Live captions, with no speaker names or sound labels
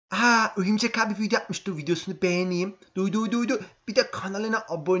Örümcek abi video yapmıştı. Videosunu beğeneyim. Duydu. Bir de kanalına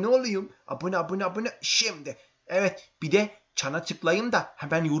abone olayım. Abone. Şimdi. Evet. Bir de çana tıklayayım da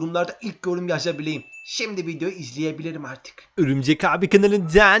hemen yorumlarda ilk yorum yazabileyim. Şimdi videoyu izleyebilirim artık. Örümcek abi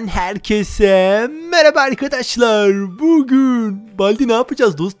kanalından herkese merhaba arkadaşlar. Bugün Baldi ne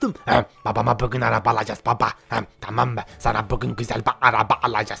yapacağız dostum? Babama bugün araba alacağız baba. Tamam mı? Sana bugün güzel bir araba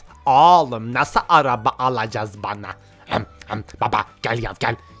alacağız. Oğlum nasıl araba alacağız bana? Baba gel ya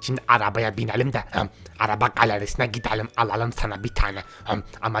gel. Şimdi arabaya binelim de araba galerisine gidelim alalım sana bir tane.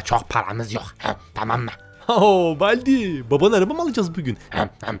 Ama çok paramız yok. Tamam mı? Baldi baban araba mı alacağız bugün?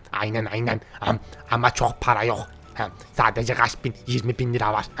 Aynen. Ama çok para yok. Sadece kaç bin? 20 bin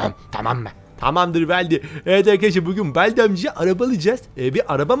lira var. Tamam mı? Tamamdır Baldi. Evet arkadaşlar bugün Baldi amcaya araba alacağız.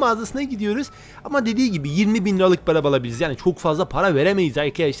 Bir araba mağazasına gidiyoruz. Ama dediği gibi 20 bin liralık bir araba alabiliriz. Yani çok fazla para veremeyiz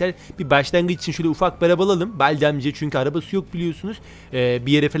arkadaşlar. Bir başlangıç için şöyle ufak bir araba alalım. Baldi amcaya çünkü arabası yok biliyorsunuz.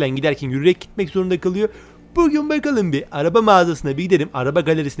 Bir yere falan giderken yürüyerek gitmek zorunda kalıyor. Bugün bakalım bir araba mağazasına bir gidelim. Araba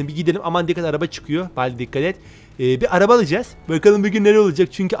galerisine bir gidelim. Aman dikkat araba çıkıyor. Baldi dikkat et. Bir araba alacağız. Bakalım bugün nereye olacak.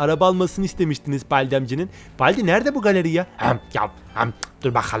 Çünkü araba almasını istemiştiniz Baldi amcanın. Baldi nerede bu galeri ya?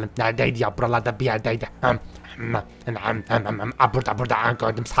 Dur bakalım neredeydi ya, buralarda bir yerdeydi. Burada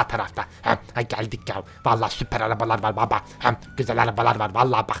gördüm sağ tarafta. Geldik ya. Vallahi süper arabalar var baba. Güzel arabalar var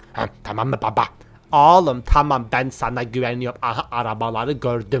vallahi bak. Tamam mı baba? Oğlum tamam ben sana güveniyorum. Aha arabaları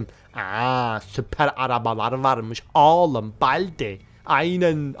gördüm. Süper arabalar varmış. Oğlum Baldi.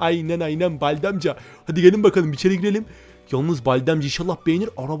 Aynen Baldi amca. Hadi gelin bakalım içeri girelim. Yalnız Baldi amca inşallah beğenir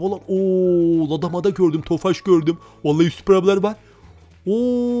arabalar. Ladamada gördüm, Tofaş gördüm. Vallahi süper arabalar var.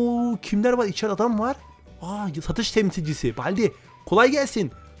 Kimler var? İçeride adam var. Satış temsilcisi. Baldi kolay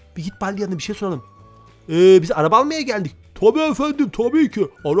gelsin. Bir git Baldi yanına bir şey soralım. Biz araba almaya geldik. Tabii efendim, tabii ki.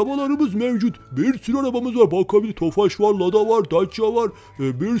 Arabalarımız mevcut. Bir sürü arabamız var. Bakabilir. Tofaş var, Lada var, Dacia var.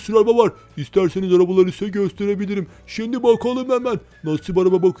 Bir sürü araba var. İsterseniz arabaları size gösterebilirim. Şimdi bakalım hemen. Nasıl bir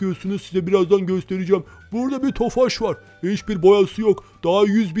araba bakıyorsunuz? Size birazdan göstereceğim. Burada bir Tofaş var. Hiçbir boyası yok. Daha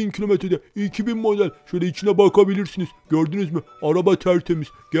 100 bin kilometrede. 2000 model. Şöyle içine bakabilirsiniz. Gördünüz mü? Araba tertemiz.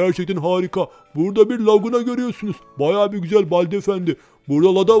 Gerçekten harika. Burada bir Laguna görüyorsunuz. Bayağı bir güzel Baldi efendi.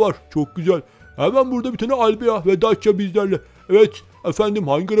 Burada Lada var. Çok güzel. Hemen burada bir tane Almaya ve Dacia bizlerle. Evet efendim,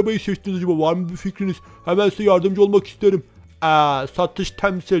 hangi arabayı seçtiniz acaba? Var mı bir fikriniz? Hemen size yardımcı olmak isterim. Satış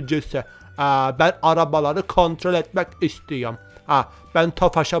temsilcisi. Ben arabaları kontrol etmek istiyorum. Ben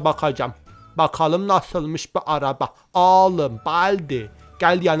Tofaş'a bakacağım. Bakalım nasılmış bu araba. Oğlum Baldi.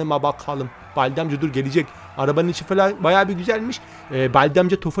 Gel yanıma bakalım. Baldi amca dur gelecek. Arabanın içi falan bayağı bir güzelmiş. Baldi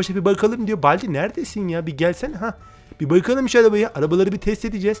amca Tofaş'a bir bakalım diyor. Baldi neredesin ya? Bir gelsene ha. Bir bakalım şu arabaya. Arabaları bir test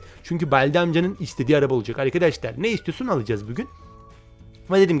edeceğiz. Çünkü Baldi amcanın istediği araba olacak arkadaşlar. Ne istiyorsun alacağız bugün.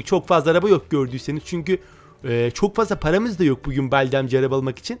 Ama dedim ki çok fazla araba yok gördüyseniz. Çünkü çok fazla paramız da yok bugün Baldi amca araba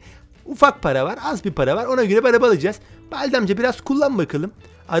almak için. Ufak para var, az bir para var. Ona göre bir araba alacağız. Baldi amca biraz kullan bakalım.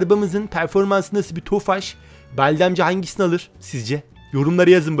 Arabamızın performansı nasıl bir Tofaş? Baldi amca hangisini alır sizce? Yorumlara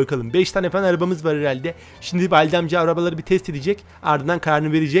yazın bakalım. 5 tane falan arabamız var herhalde. Şimdi Baldi amca arabaları bir test edecek. Ardından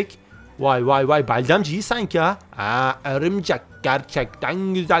kararını verecek. Vay Baldi amca iyi sanki ha. Örümcek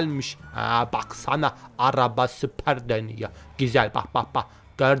gerçekten güzelmiş. Baksana araba süper dönüyor. Güzel bak.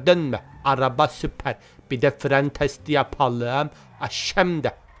 Gördün mü? Araba süper. Bir de fren testi yapalım.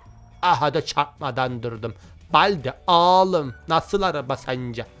 Şimdi. Da çarpmadan durdum. Baldi oğlum nasıl araba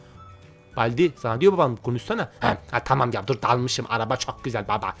sence? Baldi sana diyor babam konuşsana. Tamam ya dur dalmışım, araba çok güzel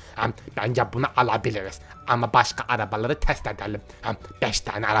baba. Bence bunu alabiliriz. Ama başka arabaları test edelim. 5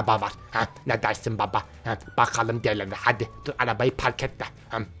 tane araba var. Ne dersin baba? Bakalım diğerlerine. Hadi dur arabayı park et de.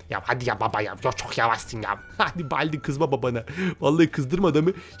 Ya hadi ya baba ya. Çok yavaşsın ya. Hadi Baldi kızma babana. Vallahi kızdırma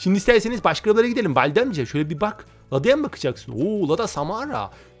adamı. Şimdi isterseniz başka arabalara gidelim. Baldi amca şöyle bir bak. Lada'ya mı bakacaksın? Lada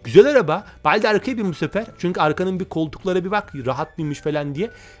Samara. Güzel araba. Baldi arkaya bin bu sefer. Çünkü arkanın bir koltuklara bir bak. Rahat binmiş falan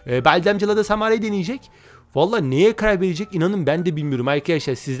diye. Baldi amca Lada Samara'yı deneyecek. Vallahi neye karar verecek inanın ben de bilmiyorum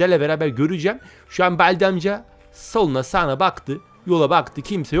arkadaşlar. Sizlerle beraber göreceğim. Şu an Baldi amca soluna sağına baktı. Yola baktı.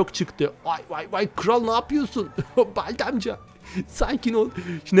 Kimse yok çıktı. Vay kral ne yapıyorsun? Baldi amca. Sakin ol.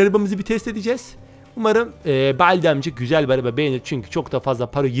 Şimdi arabamızı bir test edeceğiz. Umarım Baldi amca güzel bir araba beğenir. Çünkü çok da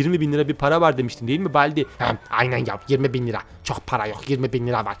fazla para. 20 bin lira bir para var demiştin değil mi Baldi? Aynen ya 20 bin lira. Çok para yok, 20 bin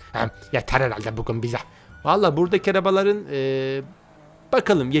lira var. Yeter herhalde bugün bize. Valla buradaki arabaların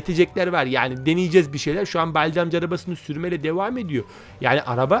bakalım yetecekler var. Yani deneyeceğiz bir şeyler. Şu an Baldi amca arabasını sürmeyle devam ediyor. Yani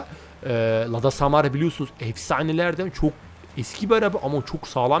araba Lada Samara biliyorsunuz efsanelerden, çok eski bir araba ama çok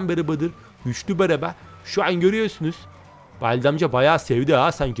sağlam bir arabadır. Güçlü bir araba. Şu an görüyorsunuz. Baldi amca bayağı sevdi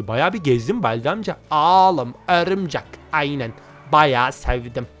sanki. Bayağı bir gezdim Baldi amca. Oğlum örümcek. Aynen. Bayağı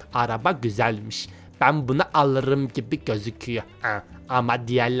sevdim. Araba güzelmiş. Ben bunu alırım gibi gözüküyor. Ama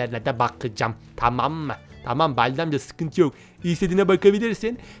diğerlerine de bakacağım. Tamam mı? Tamam Baldi amca, sıkıntı yok. İstediğine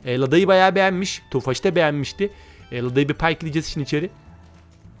bakabilirsin. Lada'yı bayağı beğenmiş. Tofaş da beğenmişti. Lada'yı bir park edeceğiz şimdi içeri.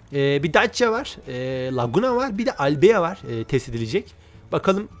 Bir Dacia var. Laguna var. Bir de Almaya var. Test edilecek.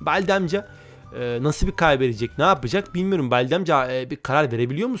 Bakalım Baldi amca nasıl bir karar verecek? Ne yapacak bilmiyorum. Baldi amca bir karar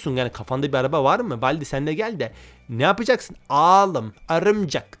verebiliyor musun? Yani kafanda bir araba var mı? Baldi sen de gel de. Ne yapacaksın? Oğlum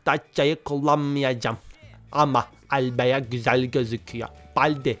Örümcek Dacia'yı kullanmayacağım. Ama Almaya güzel gözüküyor.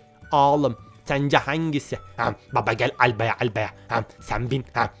 Baldi oğlum sence hangisi? Baba gel Almaya. Sen bin.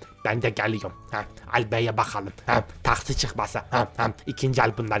 Ben de geliyorum. Almaya'ya bakalım. Taksi çıkmasa. İkinci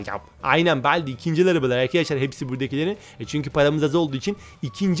el bunlar ya. Aynen Baldi, ikinci el arabalar arkadaşlar, hepsi buradakilerin. Çünkü paramız az olduğu için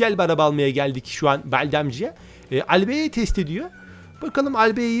ikinci el bir araba almaya geldik şu an Baldi amcaya. Almaya'yı test ediyor. Bakalım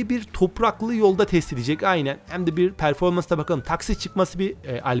Almaya'yı bir topraklı yolda test edecek aynen. Hem de bir performansla bakalım. Taksi çıkması bir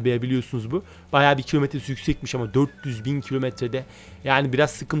Almaya, biliyorsunuz bu. Bayağı bir kilometresi yüksekmiş ama 400.000 kilometrede. Yani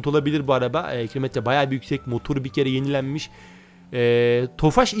biraz sıkıntı olabilir bu araba. Kilometre bayağı bir yüksek. Motoru bir kere yenilenmiş.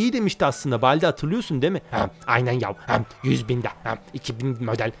 Tofaş iyi demişti aslında Baldi, hatırlıyorsun değil mi? Aynen ya. 100.000'de. 2000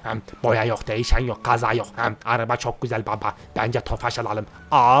 model. Boya yok, değişen yok, kaza yok. Araba çok güzel baba. Bence Tofaş alalım.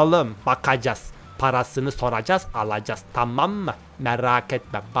 Oğlum bakacağız. Parasını soracağız, alacağız. Tamam mı? Merak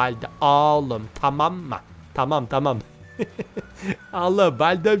etme Baldi. Oğlum tamam mı? Tamam. Allah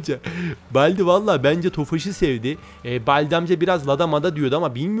Baldi amca. Baldi valla bence Tofaş'ı sevdi. Baldi amca biraz ladamada diyordu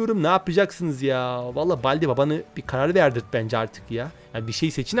ama bilmiyorum ne yapacaksınız ya. Valla Baldi babanı bir karar verdirt bence artık ya. Yani bir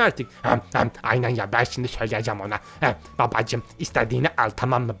şey seçin artık. Aynen ya, ben şimdi söyleyeceğim ona. Babacım istediğini al,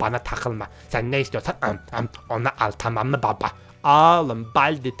 tamam mı? Bana takılma. Sen ne istiyorsan onu al, tamam mı baba? Oğlum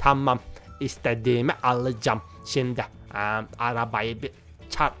Baldi tamam. İstediğimi alacağım. Şimdi arabayı bir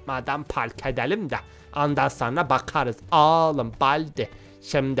çarpmadan park edelim de ondan sonra bakarız. Oğlum Baldi,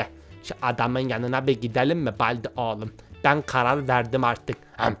 şimdi şu adamın yanına bir gidelim mi Baldi oğlum? Ben karar verdim artık.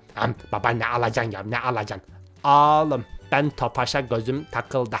 Baba ne alacaksın ya, ne alacaksın? Oğlum ben Tofaş'a gözüm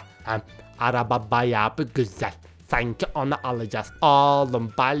takıldı. Araba bayağı bir güzel. Sanki onu alacağız.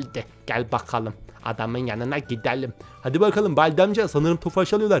 Oğlum Baldi gel bakalım. Adamın yanına gidelim. Hadi bakalım Baldi amca, sanırım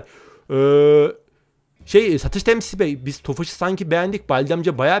Tofaş alıyorlar. Satış temsilcisi bey, biz Tofaş'ı sanki beğendik. Baldi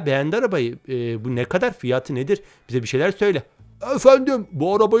amca bayağı beğendi arabayı. Bu ne kadar, fiyatı nedir? Bize bir şeyler söyle. Efendim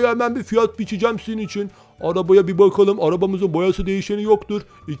bu arabaya hemen bir fiyat biçeceğim sizin için. Arabaya bir bakalım. Arabamızın boyası değişeni yoktur.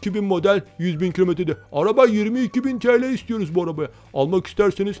 2000 model, 100.000 kilometrede. Araba 22.000 TL istiyoruz bu arabaya. Almak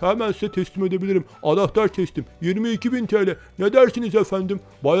isterseniz hemen size teslim edebilirim. Anahtar teslim. 22.000 TL. Ne dersiniz efendim?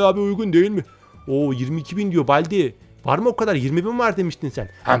 Bayağı bir uygun değil mi? Oo 22.000 diyor Baldi. Var mı o kadar? 20.000 var demiştin sen.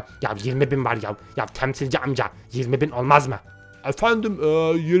 Ya 20.000 var ya. Ya temsilci amca, 20.000 olmaz mı? Efendim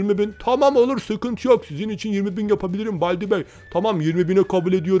 20.000 tamam olur, sıkıntı yok, sizin için 20.000 yapabilirim Baldi Bey. Tamam 20.000'e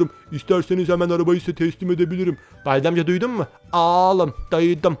kabul ediyorum. İsterseniz hemen arabayı size teslim edebilirim. Baldi amca duydun mu? Oğlum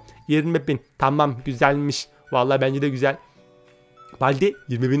duydum. 20.000 tamam, güzelmiş. Vallahi bence de güzel. Baldi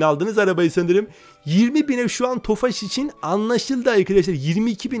 20.000 aldınız arabayı sanırım. 20.000'e şu an Tofaş için anlaşıldı arkadaşlar.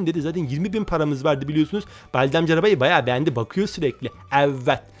 22.000 dedi, zaten 20.000 paramız vardı biliyorsunuz. Baldi amca arabayı bayağı beğendi, bakıyor sürekli.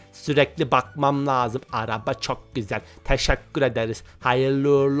 Evet, sürekli bakmam lazım. Araba çok güzel. Teşekkür ederiz. Hayırlı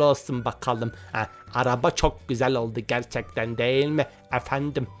uğurlu olsun bakalım. Araba çok güzel oldu gerçekten, değil mi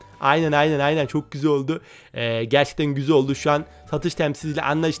efendim? Aynen çok güzel oldu. Gerçekten güzel oldu. Şu an satış temsilcisiyle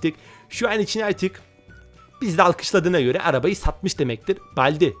anlaştık. Şu an için artık biz de alkışladığına göre arabayı satmış demektir.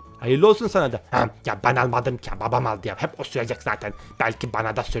 Baldi hayırlı olsun sana da. Ya ben almadım ki, babam aldı ya. Hep o sürecek zaten. Belki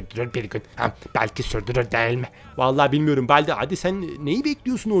bana da sürdürür bir gün. Belki sürdürür, değil mi? Vallahi bilmiyorum Baldi, hadi sen neyi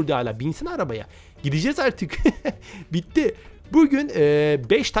bekliyorsun orada hala? Binsin arabaya. Gideceğiz artık. Bitti. Bugün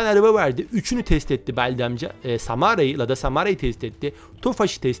 5 tane araba vardı. 3'ünü test etti Baldi amca. Lada Samara'yı test etti.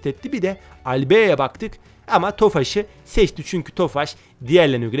 Tofaş'ı test etti. Bir de Almaya'ya baktık. Ama Tofaş'ı seçti çünkü Tofaş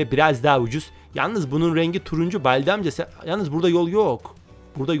diğerlerine göre biraz daha ucuz. Yalnız bunun rengi turuncu Baldi amca. Yalnız burada yol yok.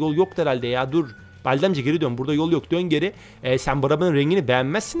 Burada yol yok herhalde ya, dur. Baldi amca geri dön, burada yol yok, dön geri. Sen bu arabanın rengini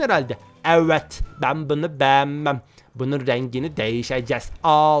beğenmezsin herhalde. Evet, ben bunu beğenmem. Bunun rengini değişeceğiz.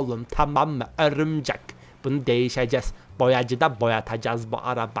 Oğlum tamam mı Örümcek? Bunu değişeceğiz. Boyacıda boyatacağız bu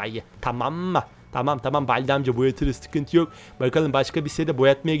arabayı. Tamam mı? Tamam Baldi amca, boyatırız, sıkıntı yok. Bakalım başka bir sitede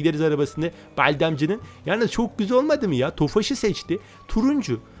boyatmaya gideriz arabasını. Baldi amcanın. Yalnız çok güzel olmadı mı ya? Tofaş'ı seçti.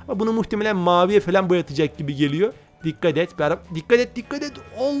 Turuncu. Ama bunu muhtemelen maviye falan boyatacak gibi geliyor. Dikkat et. Dikkat et.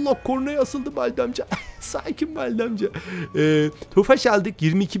 Allah, kornaya asıldı Baldi amca. Sakin Baldi amca. Tofaş aldık.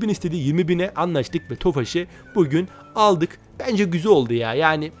 22.000 istedi. 20.000'e anlaştık ve Tofaş'ı bugün aldık. Bence güzel oldu ya.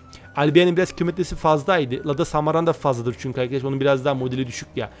 Yani Almaya'nın biraz kilometresi fazlaydı. Lada Samara'nın da fazladır çünkü arkadaşlar. Onun biraz daha modeli düşük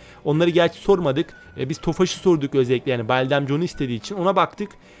ya. Onları gerçi sormadık. Biz Tofaş'ı sorduk özellikle. Yani Baldi amca onu istediği için ona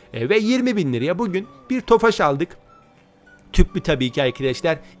baktık. Ve 20.000 liraya bugün bir Tofaş aldık. Tüplü tabii ki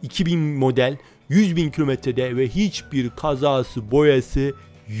arkadaşlar. 2000 model, 100.000 kilometrede ve hiçbir kazası boyası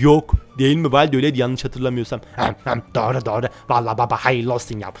yok. Değil mi Baldi, öyleydi yanlış hatırlamıyorsam. Doğru. Vallahi baba hayırlı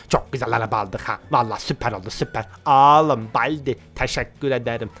olsun ya. Çok güzel araba aldık ha. Vallahi süper oldu süper. Oğlum Baldi teşekkür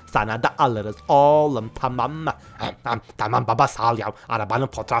ederim. Sana da alırız oğlum, tamam mı? Tamam baba sağ ol ya. Arabanın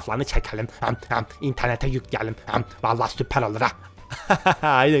fotoğraflarını çekelim. İnternete yükleyelim. Vallahi süper olur ha.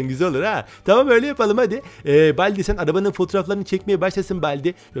 Aynen, güzel olur ha. Tamam, öyle yapalım hadi. Baldi sen arabanın fotoğraflarını çekmeye başlasın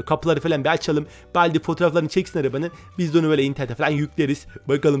Baldi. Kapıları falan bir açalım. Baldi fotoğraflarını çeksin arabanın. Biz de onu böyle internete falan yükleriz.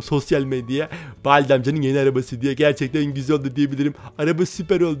 Bakalım sosyal medyaya. Baldi amcanın yeni arabası diye. Gerçekten güzel oldu diyebilirim. Araba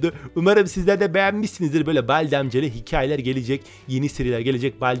süper oldu. Umarım sizler de beğenmişsinizdir. Böyle Baldi amcalı hikayeler gelecek. Yeni seriler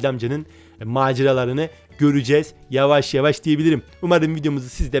gelecek. Baldi amcanın maceralarını göreceğiz. Yavaş yavaş diyebilirim. Umarım videomuzu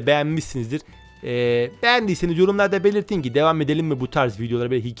siz de beğenmişsinizdir. Beğendiyseniz yorumlarda belirtin ki devam edelim mi bu tarz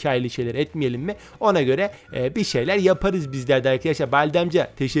videolara, böyle hikayeli şeyler etmeyelim mi? Ona göre bir şeyler yaparız bizler de arkadaşlar. Baldi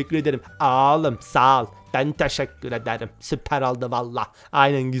amca teşekkür ederim. Oğlum sağ ol. Ben teşekkür ederim. Süper oldu valla.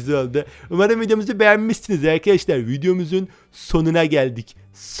 Aynen, güzel oldu. Umarım videomuzu beğenmişsiniz arkadaşlar. Videomuzun sonuna geldik.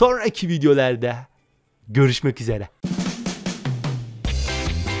 Sonraki videolarda görüşmek üzere.